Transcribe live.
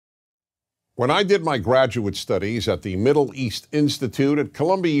When I did my graduate studies at the Middle East Institute at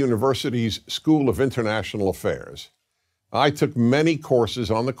Columbia University's School of International Affairs, I took many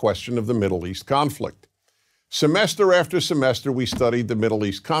courses on the question of the Middle East conflict. Semester after semester, we studied the Middle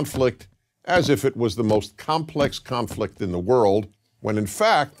East conflict as if it was the most complex conflict in the world, when in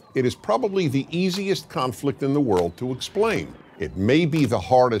fact, it is probably the easiest conflict in the world to explain. It may be the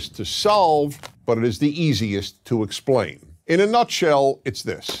hardest to solve, but it is the easiest to explain. In a nutshell, it's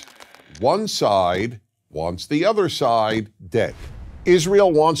this. One side wants the other side dead.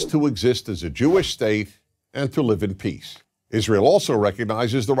 Israel wants to exist as a Jewish state and to live in peace. Israel also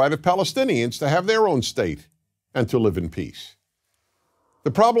recognizes the right of Palestinians to have their own state and to live in peace. The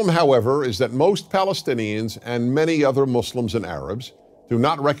problem, however, is that most Palestinians and many other Muslims and Arabs do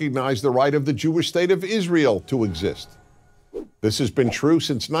not recognize the right of the Jewish state of Israel to exist. This has been true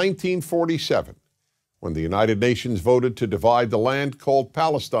since 1947, when the United Nations voted to divide the land called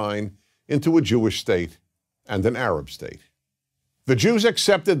Palestine into a Jewish state and an Arab state. The Jews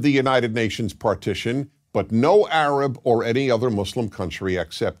accepted the United Nations partition, but no Arab or any other Muslim country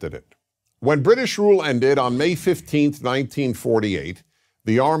accepted it. When British rule ended on May 15, 1948,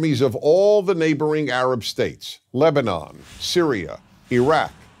 the armies of all the neighboring Arab states, Lebanon, Syria,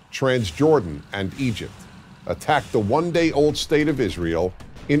 Iraq, Transjordan, and Egypt, attacked the one-day-old state of Israel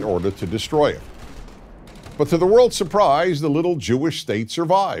in order to destroy it. But to the world's surprise, the little Jewish state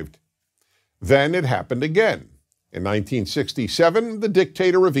survived. Then it happened again. In 1967, the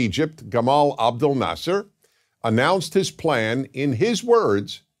dictator of Egypt, Gamal Abdel Nasser, announced his plan, in his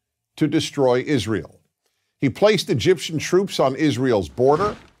words, to destroy Israel. He placed Egyptian troops on Israel's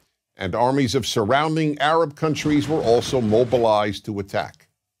border, and armies of surrounding Arab countries were also mobilized to attack.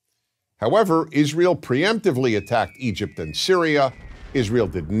 However, Israel preemptively attacked Egypt and Syria. Israel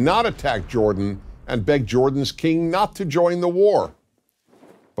did not attack Jordan and begged Jordan's king not to join the war.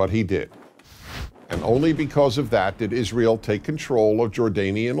 But he did. And only because of that did Israel take control of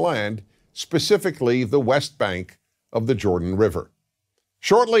Jordanian land, specifically the West Bank of the Jordan River.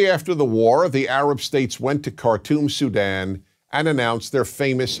 Shortly after the war, the Arab states went to Khartoum, Sudan, and announced their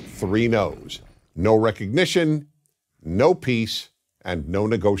famous three no's: no recognition, no peace, and no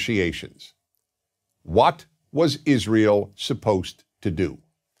negotiations. What was Israel supposed to do?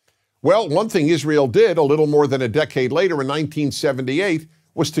 Well, one thing Israel did a little more than a decade later in 1978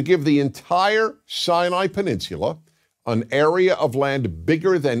 was to give the entire Sinai Peninsula, an area of land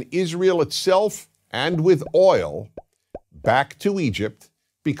bigger than Israel itself and with oil, back to Egypt,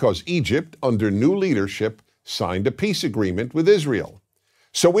 because Egypt, under new leadership, signed a peace agreement with Israel.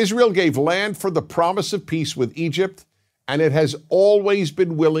 So Israel gave land for the promise of peace with Egypt, and it has always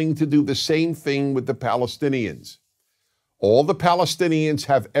been willing to do the same thing with the Palestinians. All the Palestinians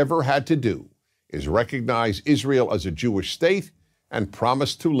have ever had to do is recognize Israel as a Jewish state and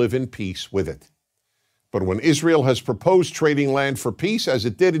promise to live in peace with it. But when Israel has proposed trading land for peace, as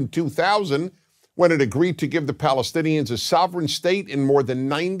it did in 2000, when it agreed to give the Palestinians a sovereign state in more than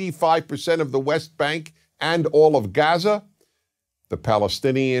 95% of the West Bank and all of Gaza, the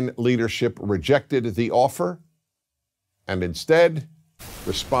Palestinian leadership rejected the offer and instead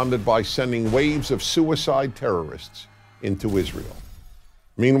responded by sending waves of suicide terrorists into Israel.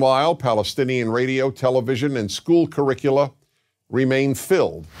 Meanwhile, Palestinian radio, television, and school curricula remain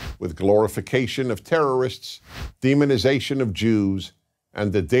filled with glorification of terrorists, demonization of Jews,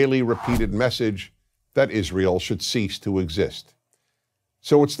 and the daily repeated message that Israel should cease to exist.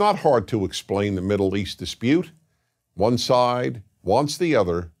 So it's not hard to explain the Middle East dispute. One side wants the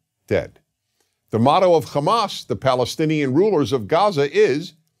other dead. The motto of Hamas, the Palestinian rulers of Gaza,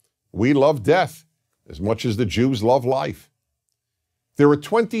 is, "We love death as much as the Jews love life." There are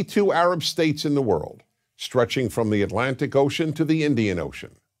 22 Arab states in the world, stretching from the Atlantic Ocean to the Indian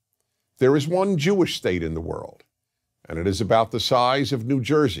Ocean. There is one Jewish state in the world, and it is about the size of New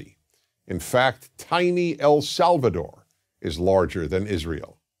Jersey. In fact, tiny El Salvador is larger than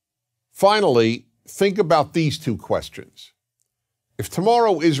Israel. Finally, think about these two questions. If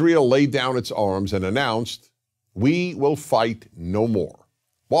tomorrow Israel laid down its arms and announced, "We will fight no more,"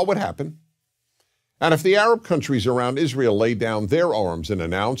 what would happen? And if the Arab countries around Israel laid down their arms and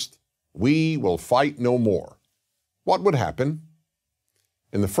announced, "We will fight no more," what would happen?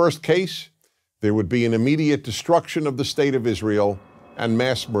 In the first case, there would be an immediate destruction of the state of Israel and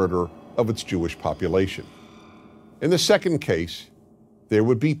mass murder of its Jewish population. In the second case, there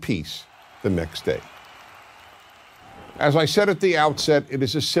would be peace the next day. As I said at the outset, it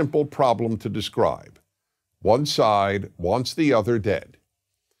is a simple problem to describe. One side wants the other dead.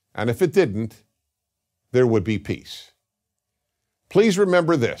 And if it didn't, there would be peace. Please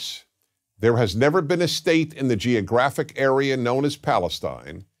remember this. There has never been a state in the geographic area known as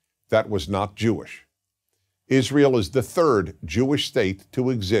Palestine that was not Jewish. Israel is the third Jewish state to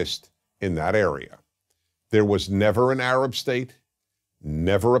exist in that area. There was never an Arab state,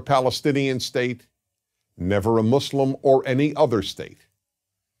 never a Palestinian state, never a Muslim or any other state.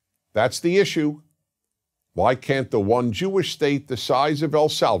 That's the issue. Why can't the one Jewish state the size of El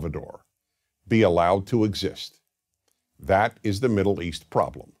Salvador be allowed to exist? That is the Middle East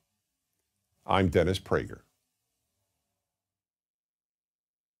problem. I'm Dennis Prager.